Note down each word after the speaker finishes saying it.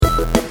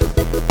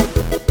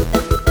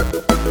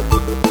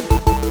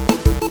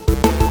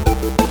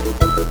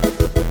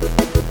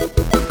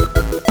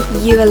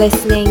You are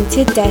listening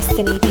to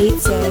Destiny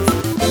Pizzas.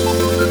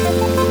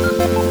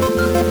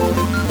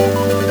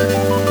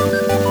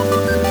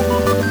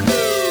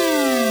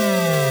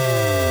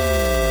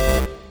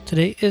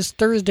 Today is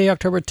Thursday,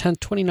 October 10th,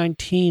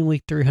 2019,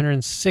 week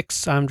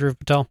 306. I'm Drew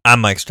Patel. I'm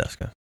Mike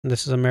Stuska. And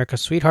this is America's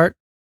Sweetheart.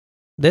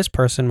 This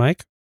person,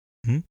 Mike,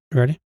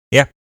 ready?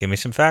 Yeah, give me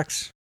some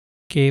facts.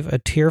 Gave a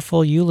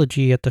tearful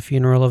eulogy at the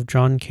funeral of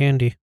John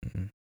Candy.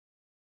 Mm-hmm.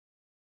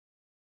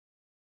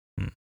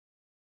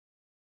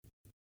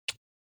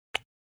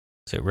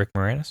 Is it Rick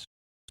Moranis?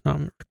 It's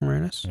not Rick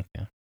Moranis.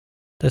 Okay.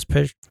 This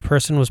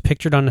person was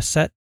pictured on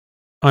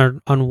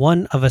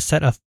one of a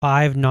set of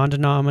 5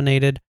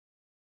 non-denominated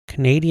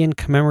Canadian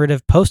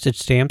commemorative postage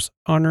stamps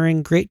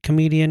honoring great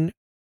Canadian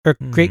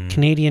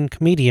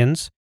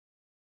comedians,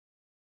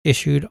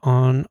 issued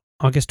on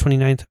August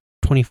 29th,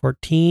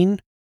 2014.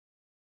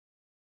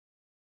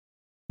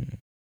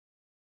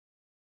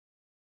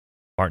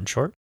 Martin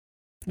Short?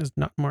 It's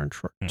not Martin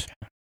Short. Okay.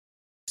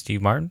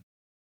 Steve Martin?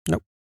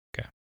 Nope.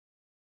 Okay.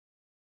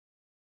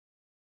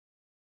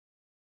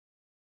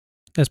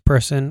 This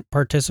person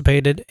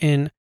participated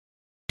in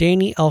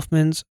Danny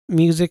Elfman's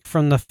music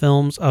from the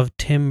films of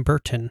Tim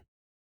Burton.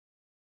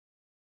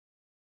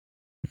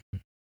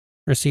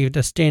 Received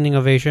a standing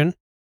ovation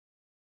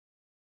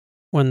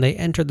when they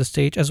entered the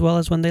stage as well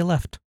as when they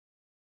left.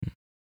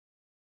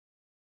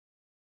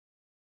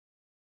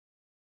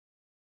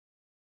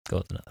 Go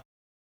with another.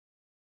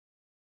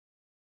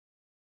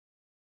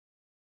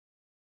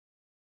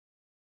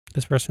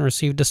 This person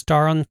received a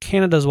star on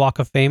Canada's Walk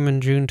of Fame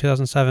in June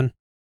 2007.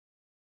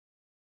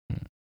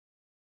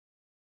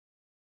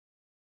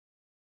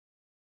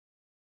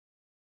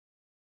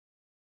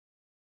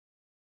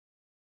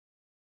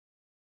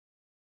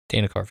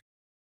 Dana Carvey.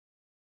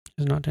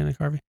 It's not Dana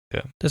Carvey.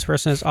 Yeah. This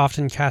person is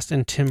often cast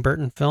in Tim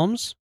Burton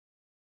films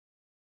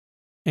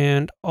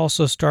and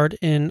also starred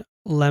in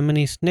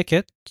Lemony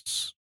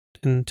Snicket's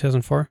in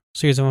 2004,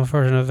 Series of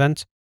Unfortunate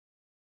Events,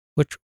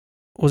 which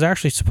was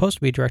actually supposed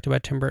to be directed by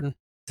Tim Burton.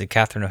 Is it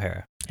Catherine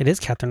O'Hara? It is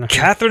Catherine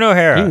O'Hara. Catherine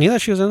O'Hara. You knew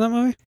that she was in that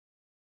movie?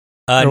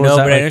 No,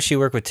 but I know she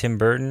worked with Tim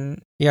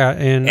Burton. Yeah,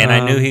 and I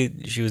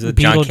knew she was with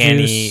John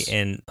Candy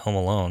in Home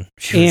Alone.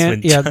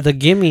 The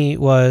gimme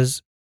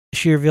was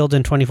she revealed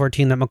in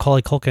 2014 that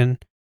Macaulay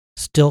Culkin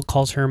still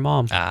calls her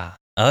mom.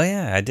 Oh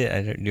yeah, I did.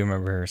 I do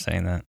remember her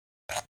saying that.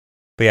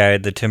 But yeah, I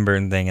had the Tim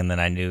Burton thing, and then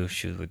I knew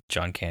she was with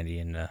John Candy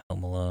in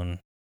Home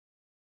Alone.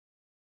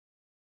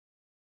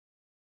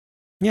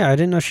 Yeah, I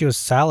didn't know she was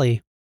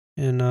Sally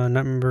in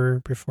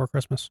Nightmare Before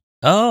Christmas.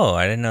 Oh,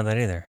 I didn't know that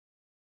either.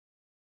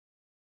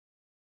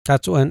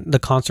 That's when the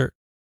concert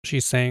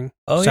she sang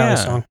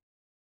Sally's song.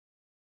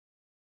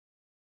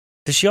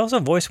 Did she also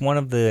voice one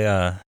of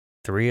the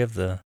 3 of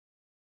the...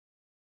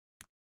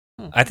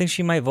 I think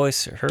she might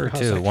voice her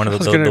too. One of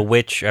the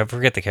witch. I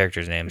forget the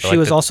character's name. She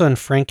was also in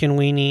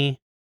Frankenweenie.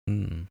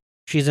 Mm.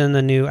 She's in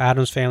the new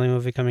Addams Family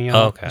movie coming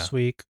out this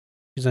week.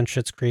 She's in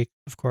Schitt's Creek,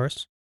 of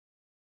course.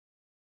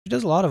 She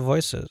does a lot of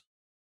voices.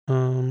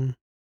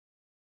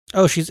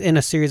 She's in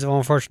a Series of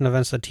Unfortunate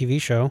Events, a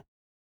TV show.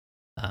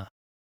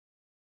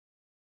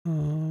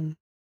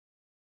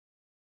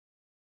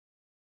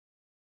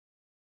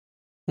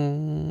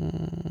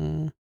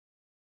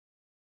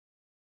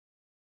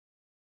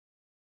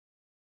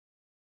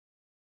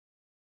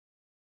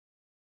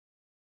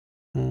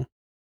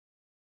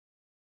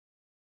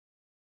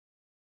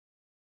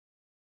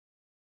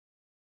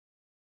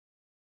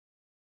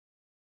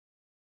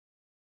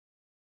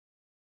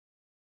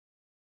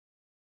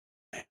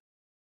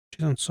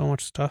 She's on so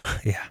much stuff.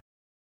 Yeah.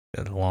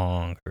 A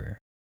long career.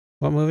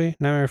 What movie?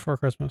 Nightmare Before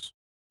Christmas.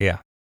 Yeah.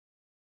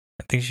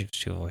 I think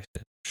she voiced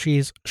it.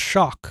 She's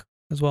Shock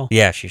as well.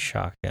 Yeah, she's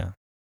Shock, yeah.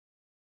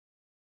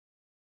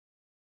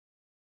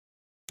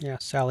 Yeah,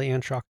 Sally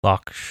and Shock.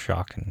 Lock,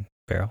 Shock, and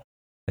Barrel,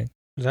 I think.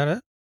 Is that it?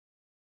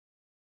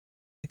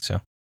 I think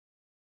so.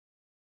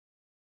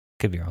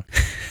 Could be wrong.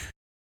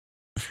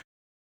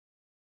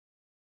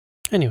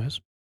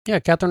 Anyways. Yeah,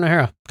 Catherine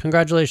O'Hara.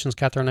 Congratulations,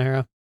 Catherine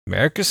O'Hara.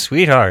 America's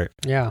Sweetheart.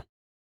 Yeah.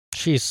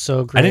 She's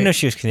so great. I didn't know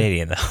she was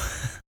Canadian, though.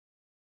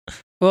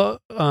 Well,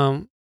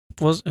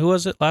 who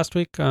was it last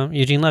week?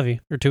 Eugene Levy,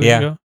 or 2 weeks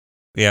ago?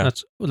 Yeah.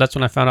 That's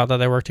when I found out that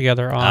they worked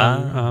together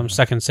on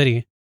Second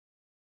City.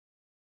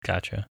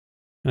 Gotcha.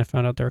 And I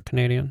found out they were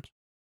Canadians.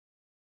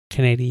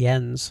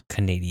 Canadians.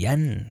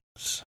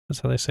 That's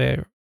how they say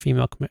it.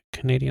 Female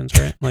Canadians,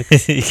 right? Like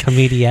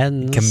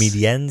comedians.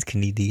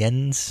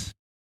 Canadians.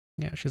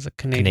 Yeah, she's a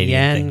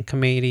Canadian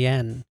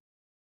comedian.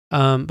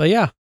 But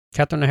yeah,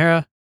 Catherine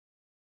O'Hara.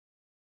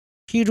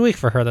 Huge week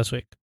for her this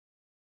week.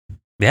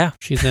 Yeah.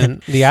 She's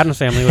in The Addams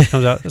Family, which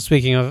comes out.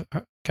 Speaking of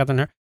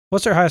Catherine O'Hara.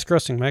 What's her highest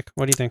grossing, Mike?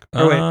 What do you think?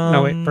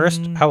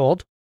 First, how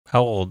old?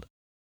 How old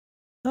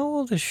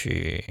is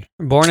she?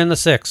 Born in the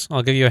 6.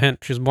 I'll give you a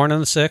hint. She was born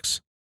in the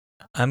 6.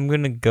 I'm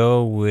going to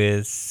go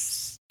with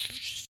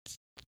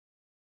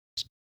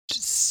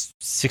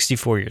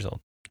 64 years old.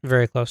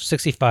 Very close.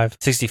 65.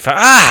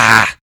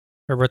 65.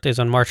 Her birthday's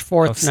on March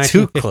 4th,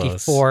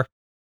 1954.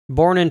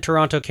 Born in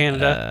Toronto,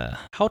 Canada.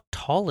 How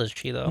tall is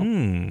she, though?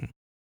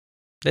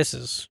 This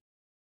is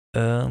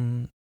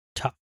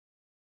tough.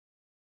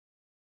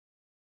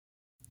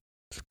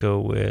 Let's go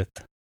with.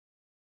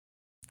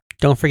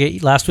 Don't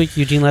forget, last week,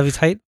 Eugene Levy's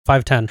height,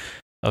 5'10".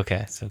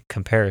 Okay, so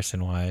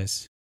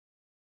comparison-wise.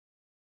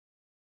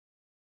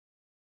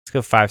 Let's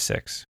go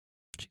 5'6".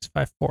 She's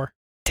 5'4".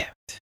 Damn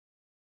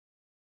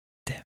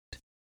it.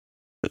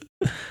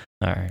 All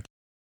right.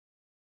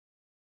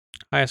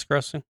 Highest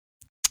grossing.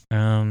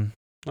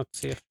 Let's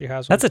see if she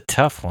has one. That's a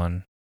tough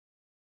one.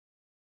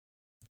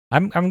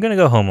 I'm gonna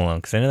go Home Alone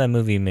because I know that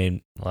movie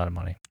made a lot of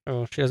money.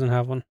 Oh, she doesn't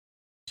have one.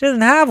 She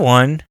doesn't have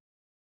one.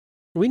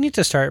 We need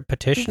to start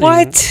petitioning.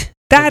 What?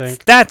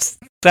 That's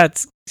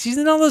she's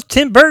in all those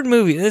Tim Burton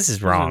movies. This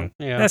is wrong.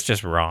 Yeah. That's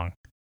just wrong.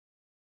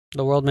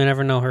 The world may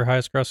never know her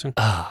highest grossing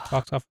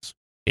box office.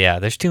 Yeah,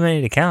 there's too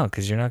many to count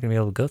because you're not gonna be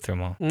able to go through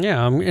them all.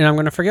 Yeah, I'm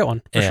going to forget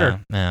one for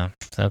sure. Yeah.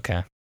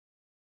 Okay.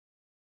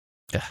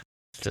 Yeah,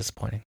 it's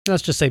disappointing.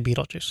 Let's just say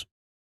Beetlejuice.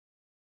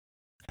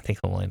 I think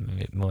Home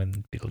Alone more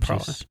than Beetlejuice.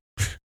 Probably.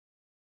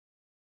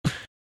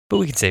 But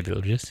we can say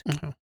Beetlejuice.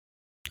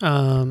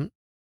 Mm-hmm.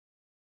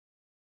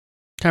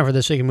 Time for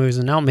This Week in Movies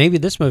and Now. Maybe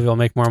this movie will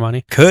make more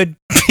money. Could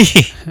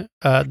be.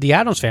 The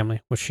Addams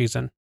Family, which she's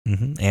in.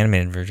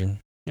 Animated version.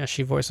 Yeah,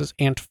 she voices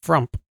Aunt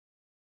Frump.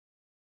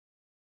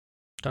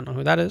 Don't know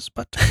who that is,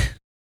 but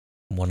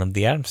one of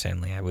the Addams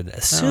Family, I would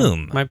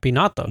assume. Might be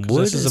not though.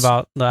 'Cause this is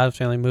about the Addams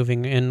Family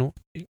moving in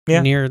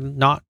near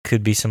not.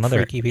 Could be some other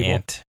freaky people.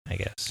 aunt, I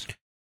guess.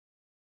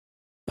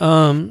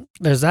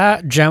 There's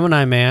that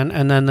Gemini Man,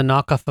 and then the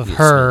knockoff of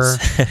her,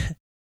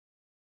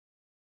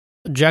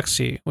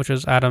 Jexy, which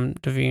is Adam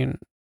Devine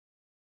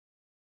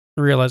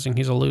realizing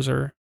he's a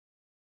loser,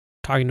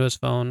 talking to his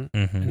phone,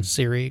 and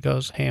Siri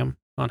goes ham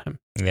on him.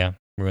 Yeah,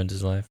 ruins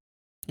his life.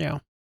 Yeah.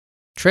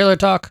 Trailer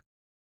talk.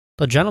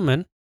 The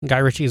Gentleman. Guy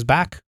Ritchie is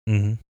back.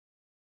 Matthew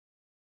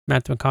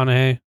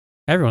McConaughey.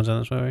 Everyone's in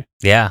this movie.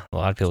 Yeah, a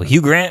lot of people.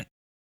 Hugh Grant.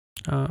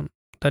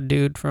 That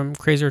dude from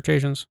Crazy Rich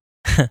Asians.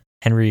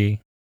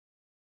 Henry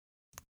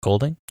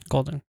Golding.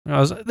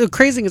 The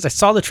crazy thing is I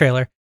saw the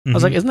trailer. I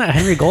was like, isn't that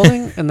Henry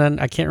Golding? And then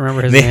I can't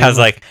remember his name. I was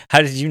like,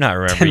 how did you not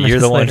remember? You're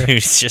the one who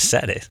just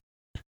said it.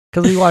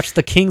 Because we watched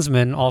The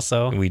Kingsman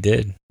also. We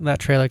did. That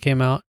trailer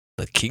came out.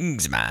 The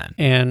Kingsman.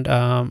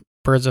 And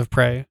Birds of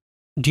Prey.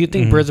 Do you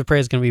think Birds of Prey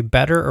is going to be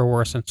better or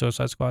worse than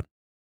Suicide Squad?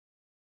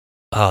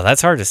 Oh,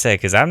 that's hard to say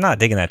because I'm not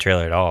digging that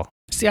trailer at all.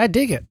 See, I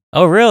dig it.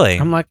 Oh, really?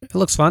 I'm like, it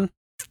looks fun.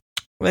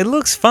 It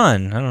looks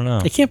fun. I don't know.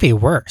 It can't be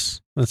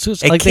worse.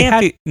 It can't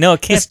be. No,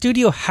 it can't. The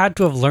studio had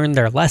to have learned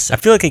their lesson. I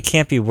feel like it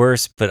can't be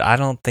worse, but I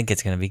don't think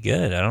it's going to be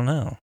good. I don't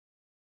know.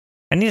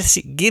 I need to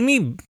see.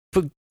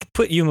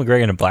 Put Ewan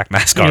McGregor in a black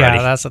mask already.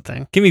 Yeah, that's the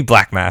thing. Give me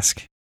Black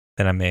Mask.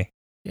 Then I may.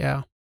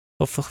 Yeah.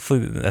 Hopefully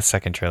that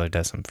second trailer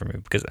does something for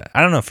me because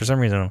I don't know. For some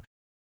reason, I don't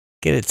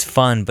get it's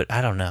fun, but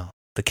I don't know.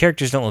 The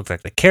characters don't look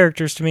like the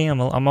characters to me.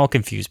 I'm all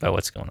confused by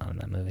what's going on in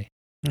that movie.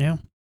 Yeah.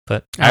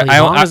 But Ali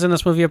Wong is in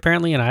this movie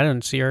apparently, and I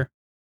didn't see her.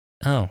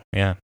 Oh,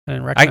 yeah. I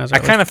didn't recognize her. I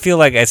kind of feel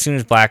like as soon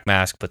as Black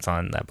Mask puts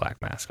on that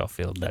Black Mask, I'll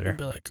feel better.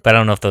 But I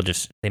don't know if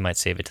they might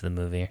save it to the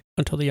movie.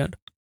 Until the end.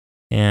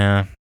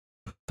 Yeah.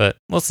 But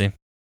we'll see.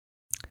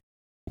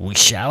 We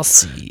shall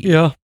see.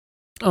 Yeah.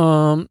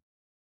 On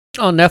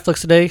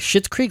Netflix today,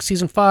 Schitt's Creek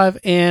Season 5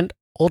 and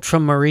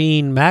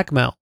Ultramarine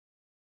Magmel.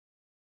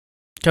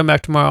 Come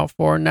back tomorrow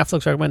for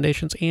Netflix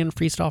recommendations and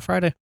Freestyle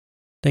Friday.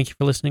 Thank you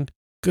for listening.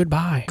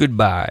 Goodbye.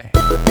 Goodbye.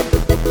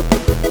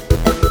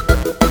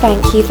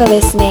 Thank you for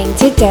listening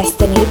to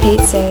Destiny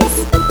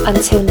Pizzas.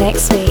 Until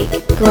next week,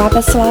 grab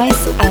a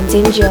slice and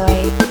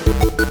enjoy.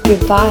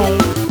 Goodbye.